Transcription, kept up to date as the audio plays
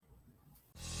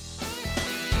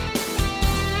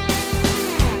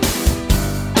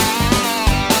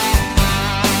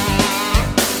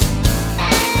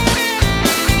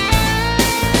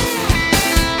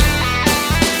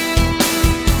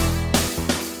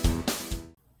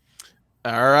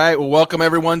All right. Well, welcome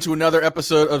everyone to another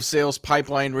episode of Sales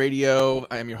Pipeline Radio.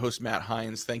 I am your host, Matt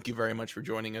Hines. Thank you very much for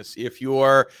joining us. If you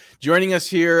are joining us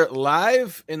here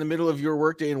live in the middle of your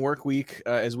workday and work week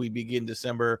as we begin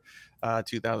December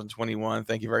 2021,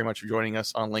 thank you very much for joining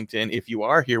us on LinkedIn. If you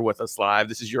are here with us live,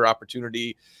 this is your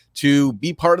opportunity to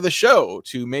be part of the show,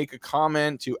 to make a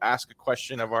comment, to ask a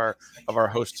question of our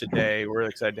host today. We're really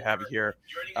excited to have you here.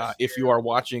 If you are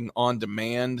watching on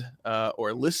demand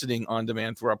or listening on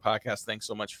demand through our podcast, thanks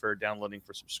so much for downloading,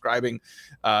 for subscribing.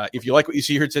 If you like what you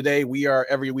see here today, we are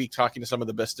every week talking to some of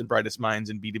the best and brightest minds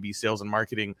in B2B sales and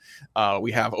marketing.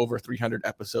 We have over 300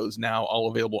 episodes now, all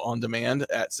available on demand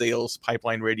at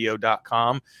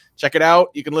salespipelineradio.com. Check it out.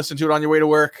 You can listen to it on your way to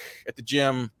work, at the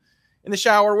gym, in the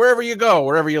shower, wherever you go,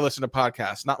 wherever you listen to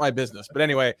podcasts. Not my business. But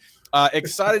anyway,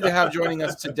 excited to have joining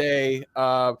us today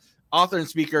author and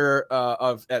speaker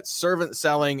at Servant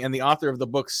Selling and the author of the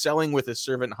book Selling with a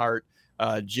Servant Heart,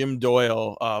 Jim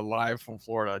Doyle, live from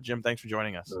Florida. Jim, thanks for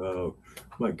joining us. Oh,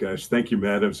 my gosh. Thank you,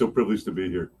 Matt. I'm so privileged to be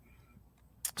here.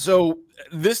 So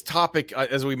this topic,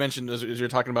 as we mentioned, as you were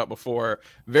talking about before,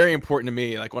 very important to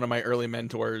me. Like one of my early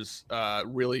mentors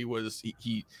really was,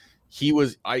 he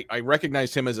was, I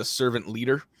recognized him as a servant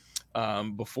leader.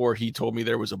 Before he told me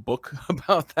there was a book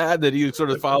about that he sort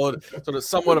of followed sort of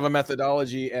somewhat of a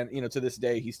methodology. And, to this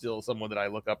day, he's still someone that I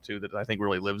look up to, that I think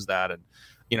really lives that. And,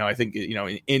 I think,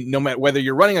 in no matter whether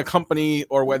you're running a company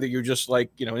or whether you're just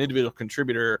like, an individual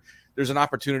contributor, there's an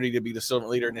opportunity to be the servant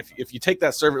leader. And if you take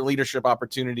that servant leadership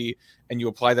opportunity and you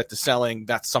apply that to selling,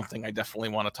 that's something I definitely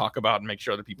want to talk about and make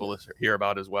sure that people hear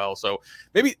about as well. So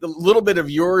maybe a little bit of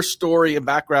your story and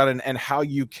background and how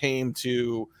you came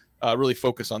to really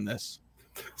focus on this.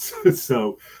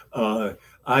 So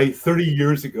 30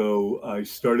 years ago, I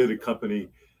started a company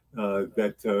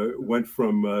that went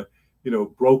from,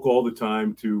 broke all the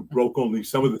time to broke only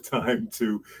some of the time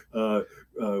to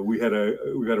we had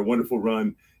a wonderful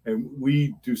run. And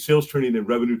we do sales training and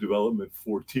revenue development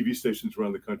for TV stations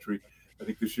around the country. I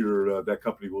think this year that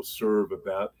company will serve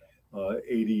about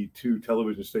 82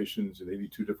 television stations in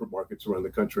 82 different markets around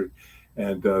the country,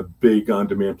 and big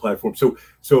on-demand platform.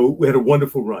 So we had a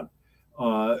wonderful run.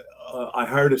 I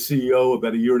hired a CEO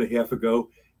about a year and a half ago,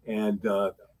 and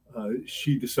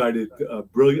she decided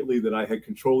brilliantly that I had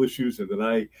control issues and that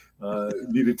I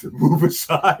needed to move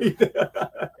aside.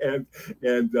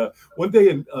 and one day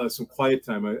in some quiet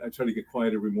time, I try to get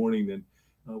quiet every morning. And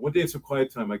one day in some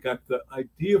quiet time, I got the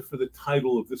idea for the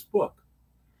title of this book.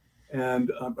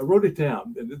 And I wrote it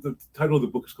down. And the title of the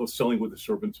book is called Selling with a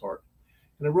Servant's Heart.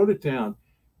 And I wrote it down.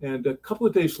 And a couple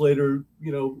of days later,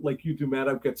 like you do, Matt,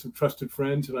 I've got some trusted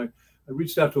friends. And I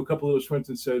reached out to a couple of those friends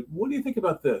and said, what do you think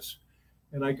about this?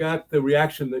 And I got the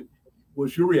reaction that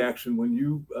was your reaction when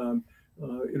you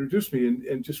introduced me,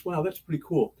 and just, wow, that's pretty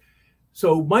cool.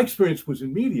 So my experience was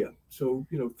in media. So,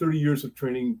 30 years of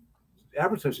training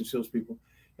advertising salespeople.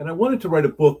 And I wanted to write a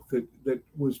book that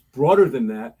was broader than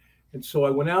that. And so I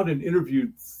went out and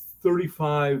interviewed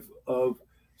 35 of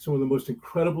some of the most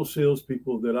incredible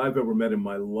salespeople that I've ever met in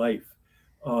my life.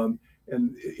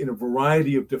 And in a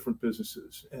variety of different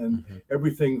businesses, and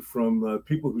everything from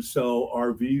people who sell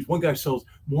RVs. One guy sells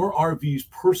more RVs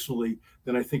personally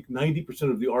than I think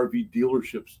 90% of the RV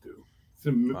dealerships do. It's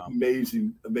an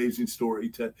amazing story,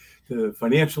 to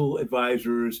financial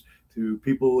advisors, to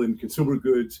people in consumer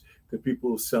goods, to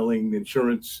people selling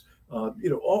insurance,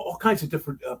 all kinds of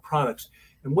different products.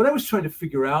 And what I was trying to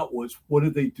figure out was, what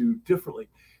did they do differently?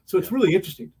 So it's really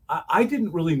interesting. I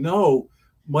didn't really know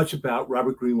much about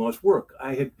Robert Greenlaw's work.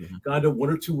 I had gone to one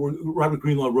or two. Robert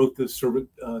Greenlaw wrote the Servant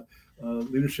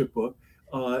Leadership book,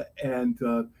 and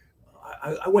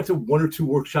I went to one or two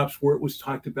workshops where it was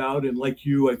talked about. And like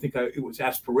you, I think it was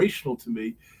aspirational to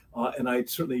me, and I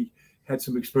certainly had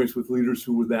some experience with leaders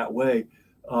who were that way.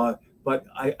 But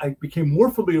I became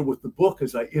more familiar with the book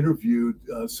as I interviewed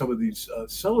some of these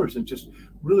sellers and just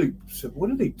really said, what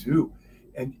do they do?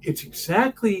 And it's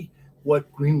exactly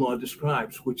what Greenlaw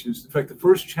describes, which is, in fact, the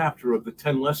first chapter of the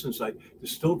 10 lessons I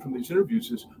distilled from these interviews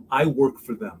is, I work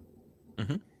for them.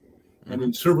 And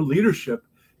in servant leadership,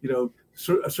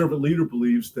 a servant leader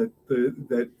believes that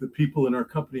the people in our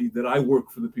company, that I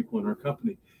work for the people in our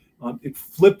company. It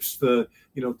flips the,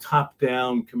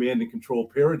 top-down command and control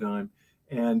paradigm.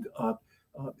 And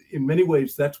in many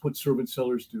ways, that's what servant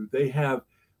sellers do. They have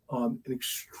an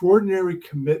extraordinary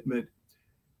commitment,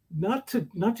 not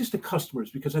just to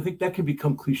customers, because I think that can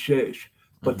become cliche-ish,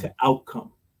 but to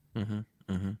outcome.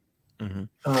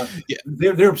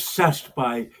 They're obsessed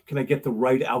by, can I get the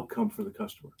right outcome for the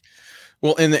customer?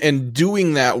 Well, and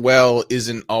doing that well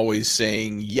isn't always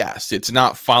saying yes. It's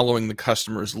not following the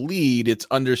customer's lead. It's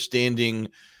understanding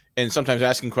and sometimes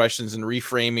asking questions and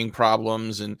reframing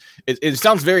problems. And it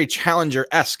sounds very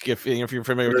Challenger-esque if you're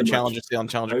familiar with the Challenger sale and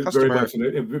Challenger customer. Very much, and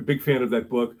I'm a big fan of that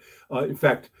book. In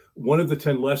fact, one of the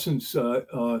 10 lessons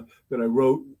that I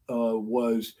wrote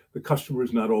was the customer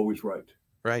is not always right.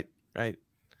 Right.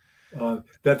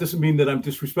 That doesn't mean that I'm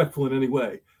disrespectful in any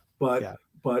way, but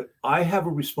I have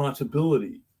a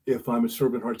responsibility if I'm a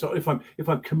servant heart. So if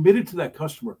I'm committed to that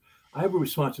customer, I have a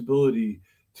responsibility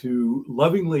to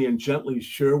lovingly and gently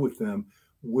share with them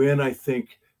when I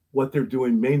think what they're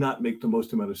doing may not make the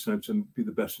most amount of sense and be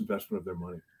the best investment of their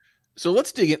money. So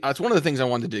let's dig in. It's one of the things I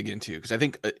wanted to dig into because I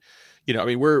think,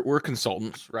 we're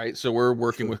consultants, right? So we're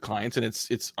working with clients, and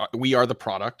it's we are the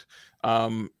product.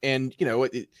 And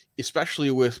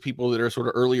especially with people that are sort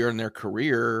of earlier in their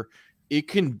career, it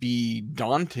can be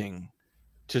daunting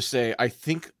to say, I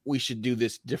think we should do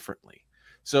this differently.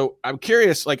 So I'm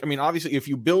curious, obviously, if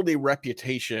you build a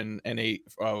reputation and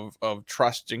of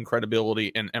trust and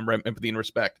credibility and empathy and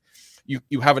respect,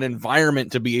 you have an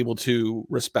environment to be able to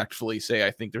respectfully say,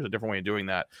 I think there's a different way of doing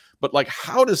that. But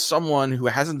how does someone who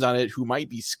hasn't done it, who might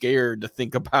be scared to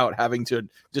think about having to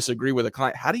disagree with a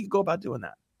client, how do you go about doing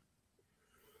that?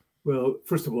 Well,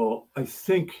 first of all, I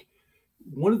think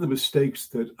one of the mistakes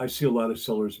that I see a lot of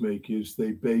sellers make is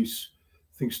they base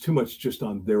things too much just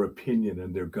on their opinion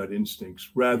and their gut instincts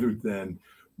rather than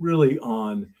really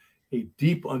on a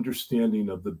deep understanding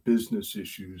of the business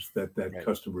issues that right.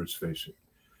 customer is facing.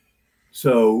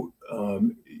 So,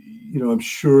 I'm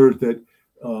sure that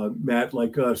Matt,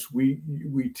 like us, we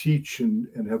teach and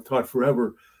have taught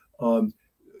forever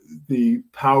the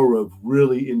power of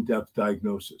really in-depth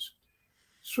diagnosis.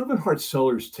 Servant heart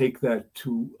sellers take that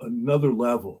to another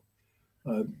level.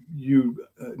 I'm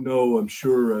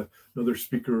sure, another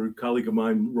speaker, a colleague of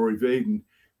mine, Rory Vaden,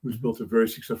 who's built a very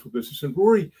successful business. And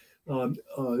Rory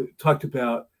talked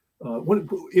about,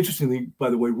 interestingly, by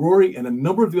the way, Rory and a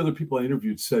number of the other people I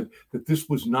interviewed said that this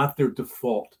was not their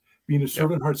default. Being a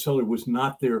servant heart seller was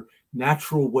not their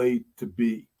natural way to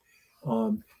be.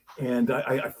 And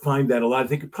I find that a lot. I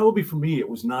think probably for me, it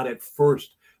was not at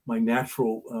first my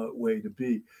natural way to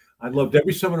be. I loved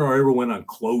every seminar I ever went on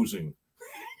closing.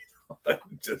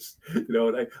 Just,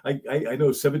 and I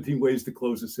know 17 ways to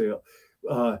close a sale.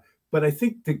 But I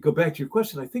think, to go back to your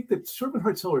question, I think that servant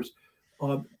heart sellers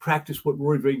practice what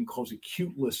Rory Vaden calls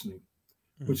acute listening,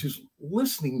 which is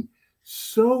listening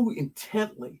so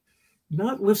intently,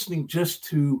 not listening just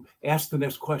to ask the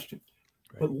next question,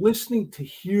 but listening to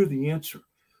hear the answer.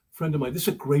 Friend of mine, this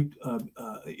is a great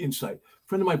insight. A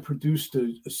friend of mine produced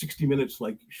a 60 Minutes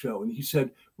like show, and he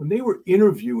said when they were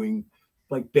interviewing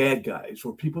like bad guys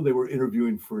or people they were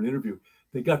interviewing for an interview,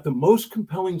 they got the most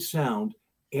compelling sound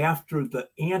after the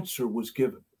answer was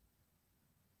given.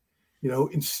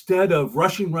 Instead of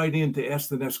rushing right in to ask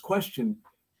the next question,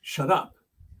 shut up.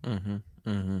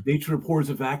 Nature abhors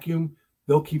a vacuum.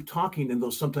 They'll keep talking, and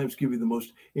they'll sometimes give you the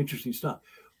most interesting stuff.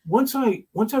 Once I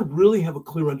really have a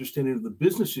clear understanding of the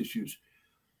business issues,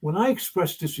 when I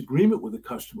express disagreement with a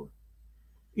customer,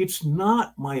 it's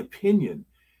not my opinion.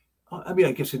 I mean,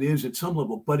 I guess it is at some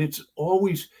level, but it's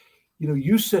always,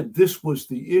 you said this was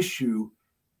the issue,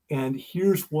 and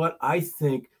here's what I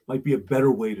think might be a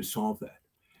better way to solve that.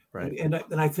 Right. And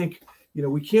I think,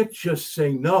 we can't just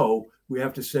say no. We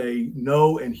have to say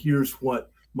no, and here's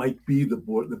what might be the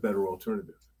better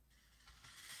alternative.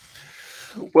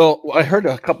 Well, I heard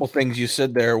a couple things you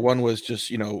said there. One was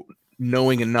just,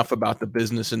 knowing enough about the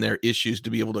business and their issues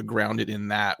to be able to ground it in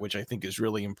that, which I think is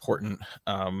really important.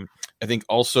 I think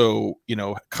also,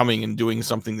 coming and doing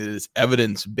something that is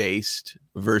evidence-based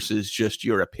versus just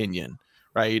your opinion,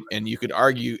 right? And you could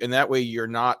argue, and that way you're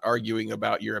not arguing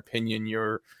about your opinion.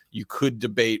 You could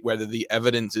debate whether the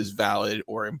evidence is valid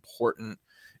or important.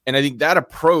 And I think that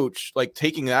approach, like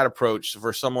taking that approach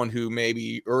for someone who may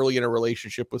be early in a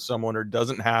relationship with someone or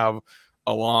doesn't have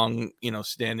a long,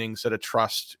 standing set of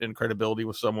trust and credibility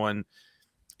with someone,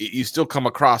 you still come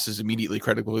across as immediately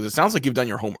credible. It sounds like you've done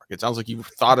your homework. It sounds like you've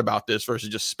thought about this versus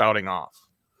just spouting off.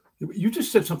 You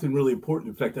just said something really important.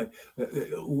 In fact,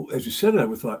 as you said it,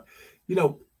 I thought,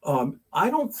 I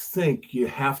don't think you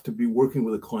have to be working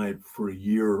with a client for a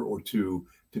year or two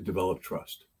to develop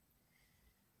trust.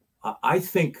 I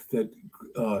think that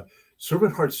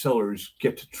servant heart sellers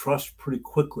get to trust pretty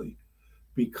quickly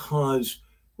because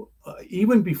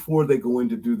even before they go in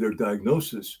to do their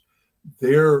diagnosis,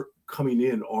 they're coming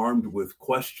in armed with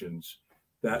questions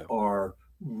that are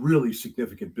really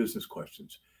significant business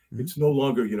questions. It's no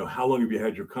longer, how long have you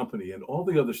had your company and all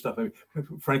the other stuff. I mean,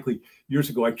 frankly, years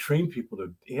ago, I trained people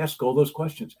to ask all those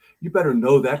questions. You better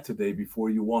know that today before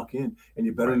you walk in, and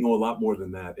you better know a lot more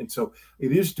than that. And so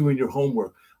it is doing your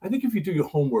homework. I think if you do your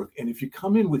homework and if you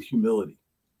come in with humility,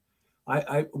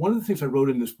 one of the things I wrote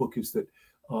in this book is that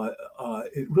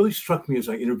it really struck me as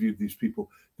I interviewed these people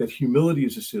that humility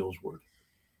is a sales word.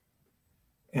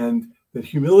 And that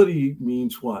humility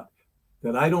means what?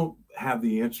 That I don't have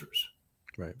the answers.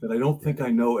 Right. That I don't think I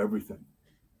know everything.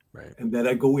 Right. And that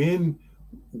I go in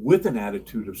with an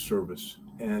attitude of service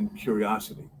and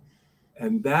curiosity.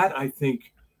 And that, I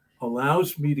think,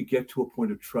 allows me to get to a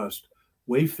point of trust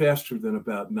way faster than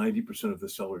about 90% of the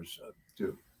sellers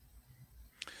do.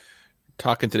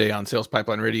 Talking today on Sales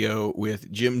Pipeline Radio with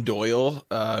Jim Doyle,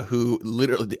 who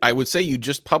literally, I would say you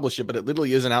just published it, but it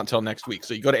literally isn't out until next week.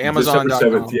 So you go to Amazon.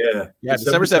 December 7th, yeah,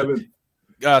 December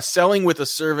 7th. Selling with a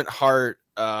Servant Heart,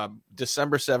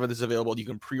 December 7th is available. You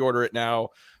can pre-order it now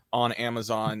on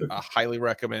Amazon. I highly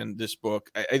recommend this book.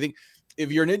 I think if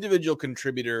you're an individual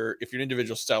contributor, if you're an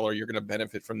individual seller, you're going to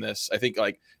benefit from this. I think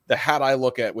like the hat I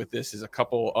look at with this is a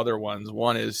couple other ones.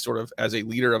 One is sort of as a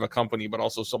leader of a company, but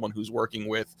also someone who's working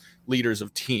with leaders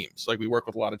of teams. Like we work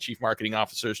with a lot of chief marketing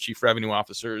officers, chief revenue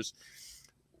officers.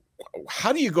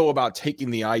 How do you go about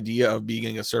taking the idea of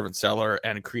being a servant seller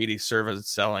and create a servant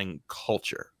selling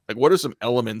culture? Like what are some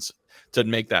elements to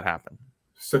make that happen?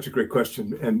 Such a great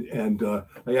question. And I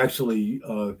actually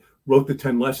wrote the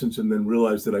 10 lessons and then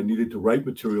realized that I needed to write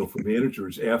material for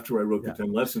managers after I wrote the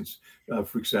 10 lessons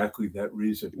for exactly that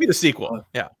reason. Give me the sequel.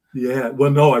 Yeah. Well,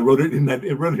 no, I wrote it in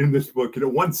this book.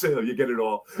 One sale, you get it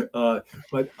all.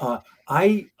 But one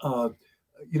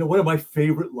of my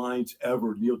favorite lines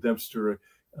ever, Neil Dempster,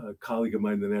 a colleague of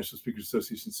mine in the National Speakers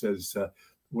Association, says,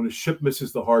 when a ship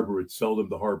misses the harbor, it's seldom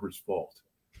the harbor's fault.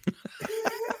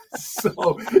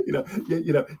 So you're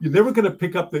never going to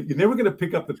pick up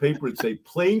the paper and say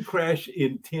plane crash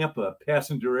in Tampa,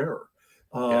 passenger error.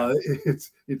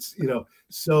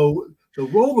 So the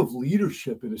role of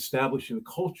leadership in establishing a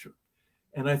culture,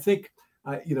 and I think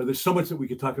there's so much that we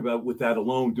could talk about with that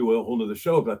alone. Do a whole nother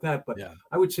show about that, but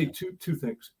I would say two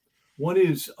things. One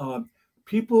is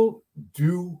people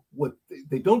do what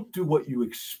they don't do what you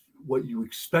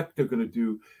expect they're going to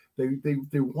do.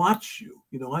 They watch you.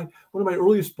 One of my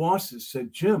earliest bosses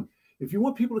said, Jim, if you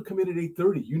want people to come in at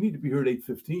 8:30, you need to be here at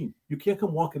 8:15. You can't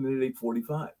come walking in at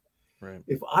 8:45. Right.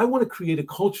 If I want to create a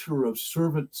culture of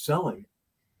servant selling,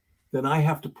 then I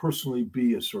have to personally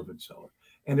be a servant seller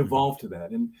and evolve to that,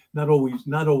 and not always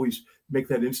make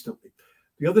that instantly.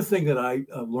 The other thing that I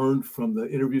learned from the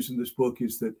interviews in this book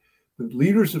is that the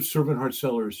leaders of servant heart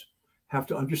sellers have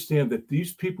to understand that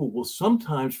these people will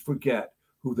sometimes forget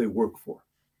who they work for.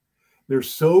 They're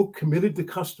so committed to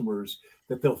customers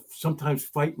that they'll sometimes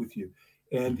fight with you.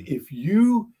 And if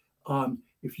you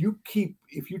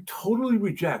totally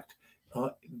reject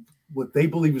what they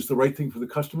believe is the right thing for the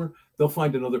customer, they'll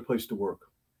find another place to work.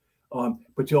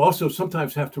 But you also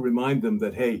sometimes have to remind them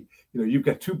that, hey, you've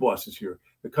got two bosses here.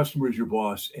 The customer is your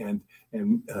boss, and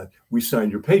we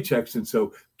sign your paychecks. And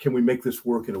so can we make this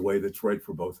work in a way that's right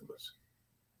for both of us?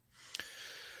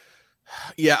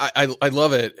 Yeah, I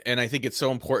love it. And I think it's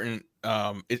so important.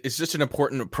 It's just an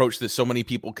important approach that so many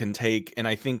people can take. And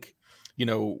I think,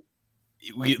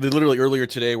 we literally earlier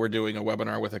today, we're doing a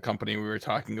webinar with a company. We were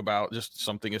talking about just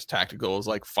something as tactical as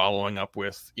like following up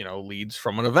with, leads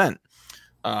from an event.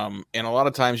 And a lot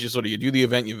of times you do the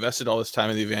event, you invested all this time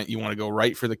in the event, you want to go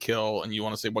right for the kill, and you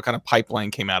want to say, what kind of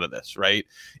pipeline came out of this? Right.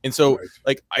 And so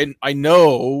I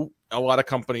know a lot of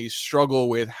companies struggle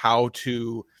with how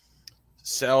to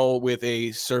sell with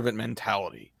a servant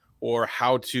mentality, or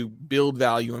how to build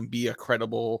value and be a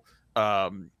credible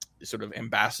sort of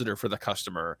ambassador for the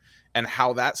customer, and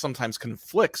how that sometimes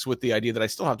conflicts with the idea that I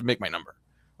still have to make my number.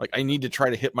 Like I need to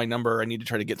try to hit my number. I need to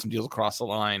try to get some deals across the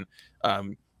line.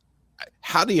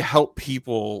 How do you help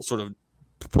people sort of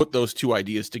put those two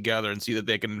ideas together and see that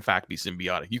they can in fact be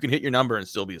symbiotic? You can hit your number and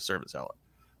still be a servant seller.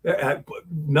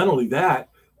 Not only that,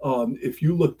 if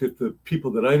you looked at the people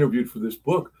that I interviewed for this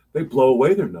book, they blow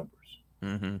away their numbers.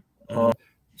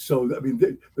 So, I mean,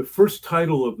 the first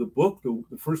title of the book,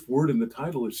 the first word in the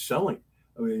title is selling.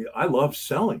 I mean, I love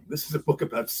selling. This is a book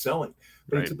about selling,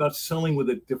 but It's about selling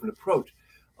with a different approach.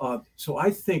 So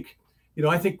I think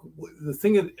the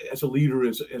thing as a leader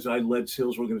is, as I led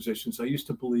sales organizations, I used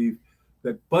to believe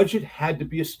that budget had to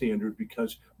be a standard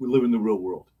because we live in the real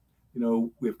world.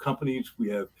 We have companies, we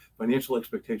have financial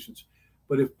expectations,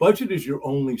 but if budget is your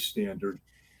only standard,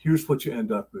 here's what you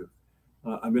end up with.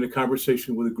 I'm in a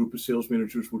conversation with a group of sales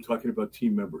managers. We're talking about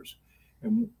team members,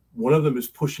 and one of them is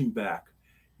pushing back.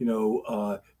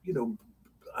 I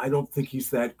don't think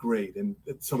he's that great, and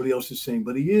somebody else is saying,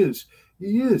 but he is,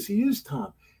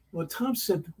 Tom. Well, Tom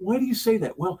said, why do you say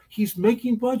that? Well, he's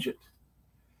making budget.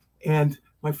 And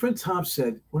my friend Tom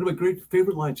said, one of my great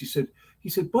favorite lines, he said, He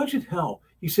said, budget hell.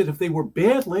 He said, if they were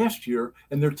bad last year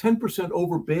and they're 10%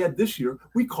 over bad this year,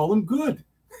 we call them good.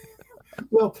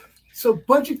 Well, so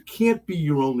budget can't be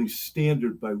your only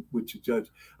standard by which you judge.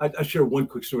 I share one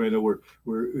quick story. I know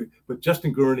but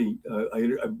Justin Gurney,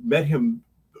 I met him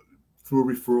through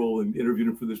a referral and interviewed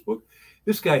him for this book.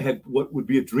 This guy had what would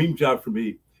be a dream job for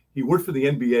me. He worked for the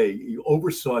NBA. He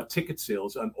oversaw ticket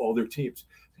sales on all their teams.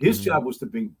 His job was to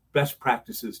bring best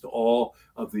practices to all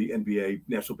of the NBA,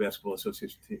 National Basketball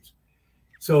Association teams.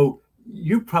 So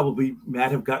you probably,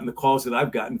 Matt, have gotten the calls that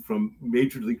I've gotten from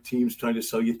major league teams trying to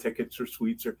sell you tickets or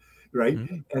suites, or right.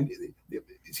 And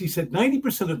he said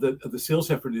 90% of the sales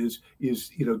effort is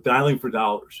dialing for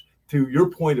dollars. To your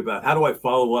point about how do I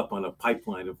follow up on a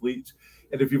pipeline of leads?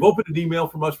 And if you've opened an email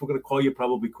from us, we're going to call you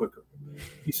probably quicker.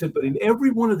 He said, but in every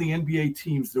one of the NBA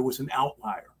teams, there was an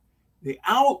outlier. The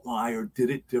outlier did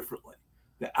it differently.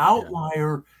 The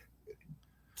outlier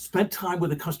spent time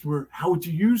with a customer. How would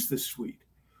you use this suite?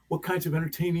 What kinds of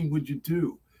entertaining would you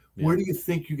do? Where do you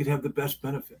think you could have the best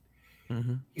benefit?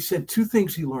 He said two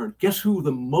things he learned. Guess who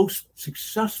the most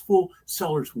successful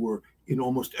sellers were in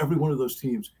almost every one of those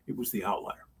teams? It was the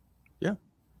outlier. Yeah.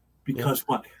 Because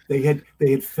what? They had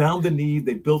found the need,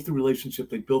 they built the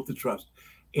relationship, they built the trust.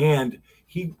 And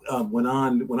he went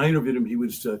on, when I interviewed him, he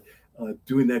was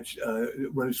doing that,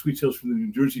 running suite sales for the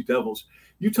New Jersey Devils.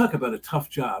 You talk about a tough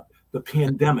job. The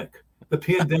pandemic.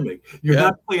 You're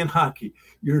not playing hockey.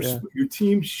 Your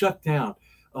team shut down.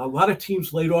 A lot of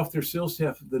teams laid off their sales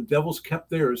staff. The Devils kept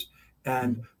theirs,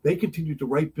 and they continued to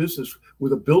write business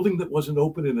with a building that wasn't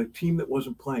open and a team that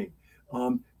wasn't playing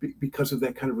because of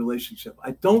that kind of relationship.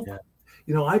 I don't,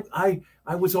 I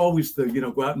was always the,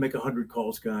 go out and make 100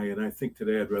 calls guy. And I think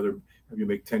today I'd rather have you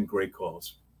make 10 great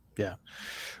calls. Yeah.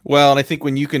 Well, and I think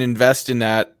when you can invest in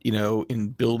that, in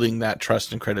building that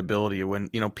trust and credibility, when,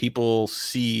 people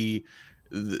see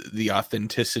the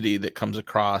authenticity that comes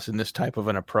across in this type of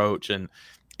an approach, and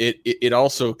it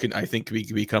also can, I think,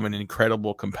 become an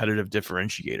incredible competitive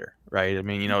differentiator, right? I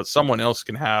mean, someone else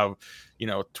can have,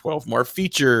 12 more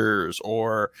features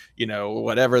or,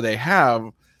 whatever they have,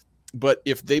 but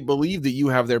if they believe that you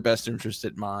have their best interest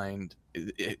at mind,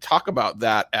 talk about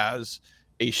that as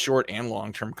a short and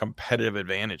long-term competitive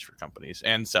advantage for companies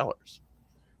and sellers.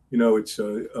 It's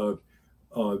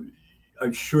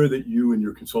I'm sure that you and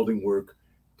your consulting work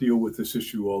deal with this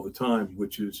issue all the time,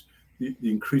 which is the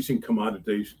increasing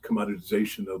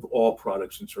commoditization of all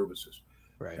products and services.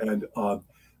 Right. And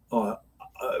the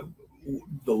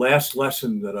last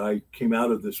lesson that I came out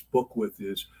of this book with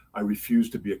is I refuse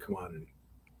to be a commodity.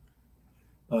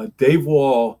 Dave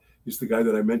Wall is the guy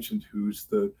that I mentioned, who's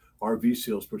the RV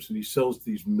salesperson. He sells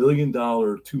these $1 million,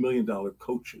 $2 million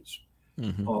coaches.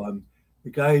 The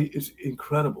guy is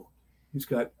incredible. He's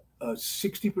got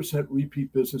 60%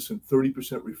 repeat business and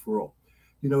 30% referral.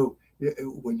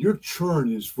 When your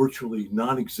churn is virtually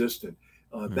non-existent,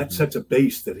 that sets a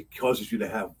base that it causes you to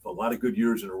have a lot of good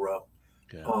years in a row.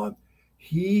 Yeah.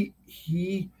 He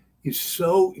is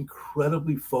so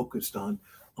incredibly focused on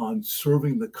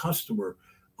serving the customer.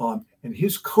 And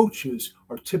his coaches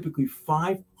are typically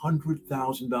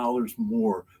 $500,000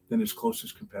 more than his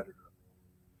closest competitor.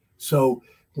 So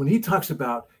when he talks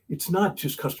about, it's not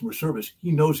just customer service.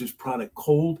 He knows his product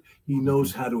cold. He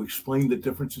knows how to explain the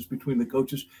differences between the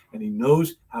coaches, and he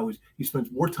knows how he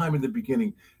spends more time in the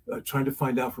beginning trying to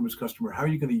find out from his customer, how are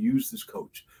you going to use this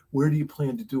coach? Where do you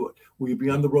plan to do it? Will you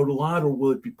be on the road a lot, or will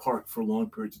it be parked for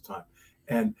long periods of time?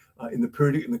 And in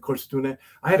the course of doing that,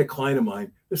 I had a client of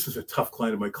mine. This is a tough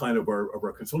client of my client of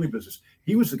our consulting business.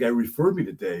 He was the guy who referred me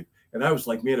to Dave. And I was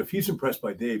like, man, if he's impressed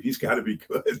by Dave, he's got to be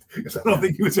good, because I don't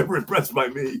think he was ever impressed by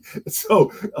me.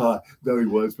 So no, he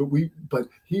was. But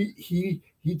he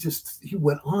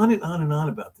went on and on and on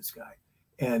about this guy.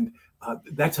 And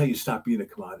that's how you stop being a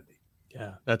commodity.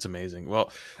 Yeah, that's amazing.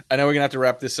 Well, I know we're gonna have to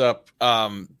wrap this up.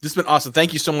 This has been awesome.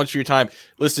 Thank you so much for your time.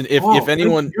 Listen, if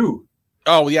anyone.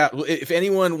 Oh yeah! If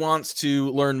anyone wants to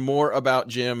learn more about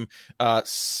Jim,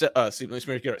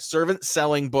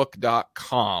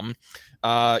 servantsellingbook.com.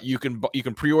 You can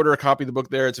pre-order a copy of the book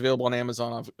there. It's available on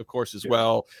Amazon, of course, as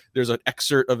well. There's an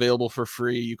excerpt available for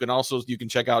free. You can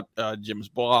check out Jim's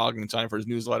blog and sign up for his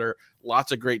newsletter.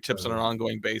 Lots of great tips on an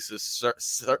ongoing basis.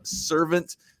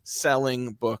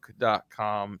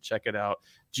 Servantsellingbook.com. Check it out.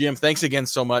 Jim, thanks again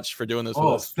so much for doing this with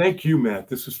us. Thank you, Matt.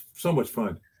 This is so much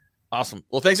fun. Awesome.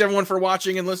 Well, thanks everyone for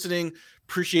watching and listening.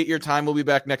 Appreciate your time. We'll be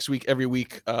back next week, every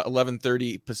week,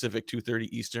 11:30 Pacific, 2:30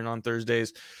 Eastern on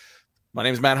Thursdays. My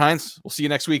name is Matt Hines. We'll see you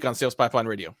next week on Sales Pipeline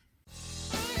Radio.